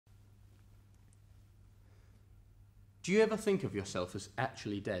Do you ever think of yourself as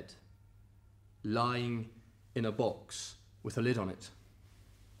actually dead? Lying in a box with a lid on it?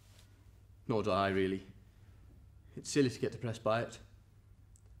 Nor do I, really. It's silly to get depressed by it.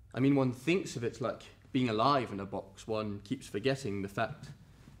 I mean, one thinks of it like being alive in a box. One keeps forgetting the fact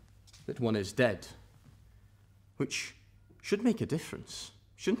that one is dead. Which should make a difference,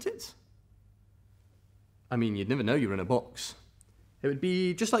 shouldn't it? I mean, you'd never know you were in a box. It would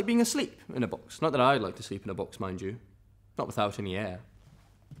be just like being asleep in a box. Not that I'd like to sleep in a box, mind you. Not without any air.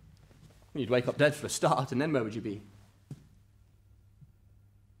 You'd wake up dead for a start, and then where would you be?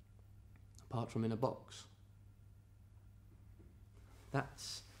 Apart from in a box.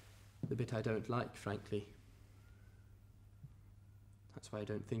 That's the bit I don't like, frankly. That's why I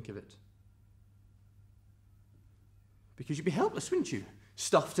don't think of it. Because you'd be helpless, wouldn't you?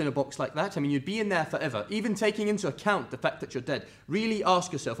 Stuffed in a box like that. I mean, you'd be in there forever, even taking into account the fact that you're dead. Really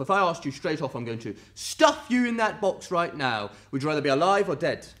ask yourself, if I asked you straight off, I'm going to stuff you in that box right now, would you rather be alive or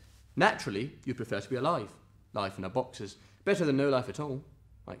dead? Naturally, you'd prefer to be alive. Life in a box is better than no life at all,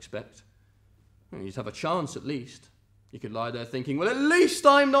 I expect. You'd have a chance at least. You could lie there thinking, well, at least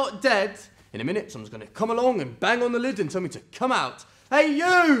I'm not dead. In a minute, someone's going to come along and bang on the lid and tell me to come out. Hey,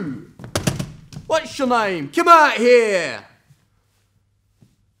 you! What's your name? Come out here!